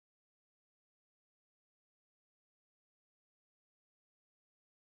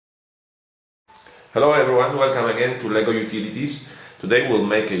Hello everyone, welcome again to LEGO Utilities. Today we'll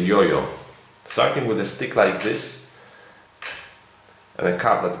make a yo-yo, starting with a stick like this and a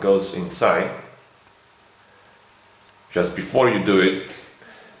cup that goes inside. Just before you do it,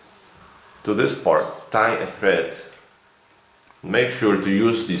 to this part tie a thread. Make sure to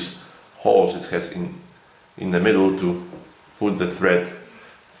use these holes it has in the middle to put the thread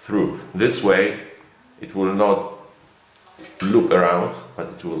through. This way it will not loop around, but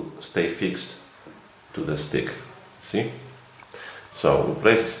it will stay fixed to the stick. See? So we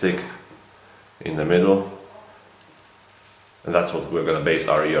place the stick in the middle, and that's what we're going to base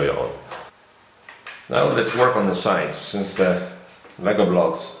our yo-yo on. Now let's work on the sides. Since the Lego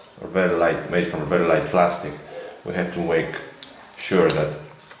blocks are very light, made from very light plastic, we have to make sure that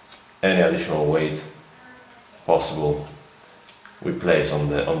any additional weight possible we place on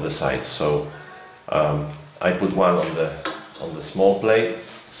the sides. So I put one on the small plate,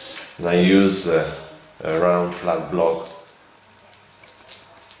 and I use a round flat block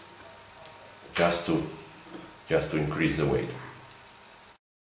just to increase the weight.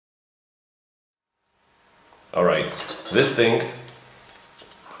 Alright, this thing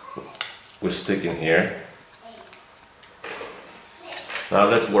will stick in here. Now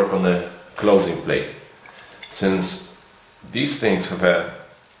let's work on the closing plate. Since these things have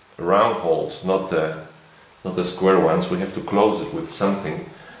round holes, not the square ones, we have to close it with something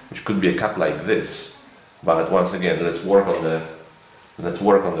which could be a cup like this. But once again, let's work on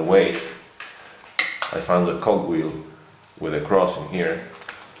the weight. I found a cogwheel with a cross in here,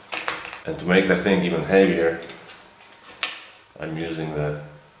 and to make the thing even heavier, I'm using the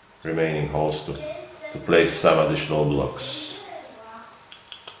remaining holes to place some additional blocks.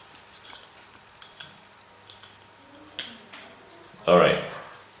 Alright,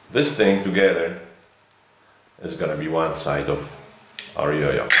 this thing together is gonna be one side of our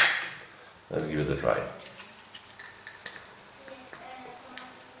yo-yo. Let's give it a try.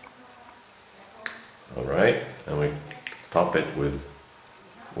 Alright, and we top it with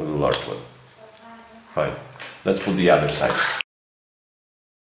a large one. Fine. Let's put the other side.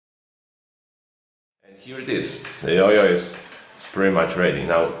 And here it is. The yo-yo is pretty much ready.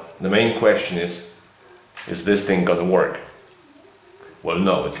 Now, the main question is this thing gonna work? Well,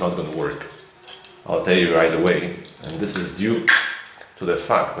 no, it's not gonna work. I'll tell you right away. And this is due to the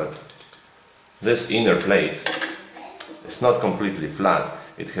fact that this inner plate is not completely flat.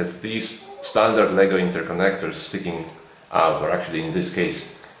 It has these standard Lego interconnectors sticking out, or actually in this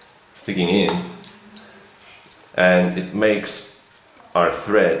case sticking in, and it makes our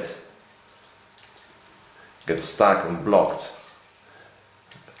thread get stuck and blocked,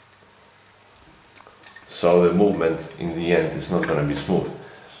 so the movement in the end is not going to be smooth.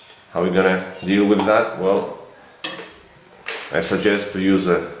 How are we going to deal with that? Well, I suggest to use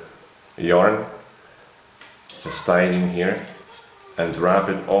a yarn, just tie it in here and wrap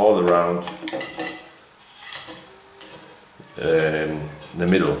it all around the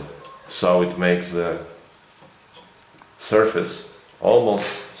middle, so it makes the surface, almost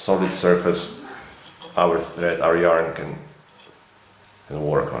solid surface, our thread, our yarn can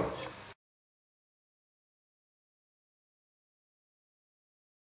work on.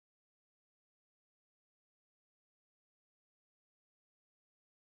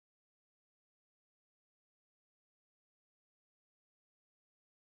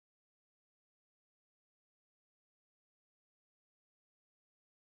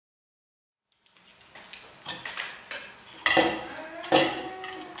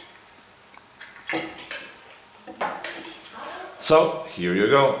 So here you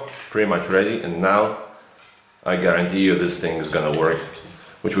go, pretty much ready, and now I guarantee you this thing is gonna work,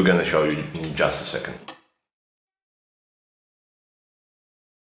 which we're gonna show you in just a second.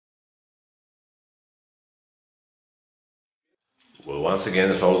 Well, once again,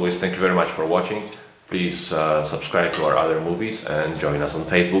 as always, thank you very much for watching. Please subscribe to our other movies and join us on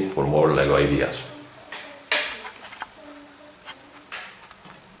Facebook for more LEGO ideas.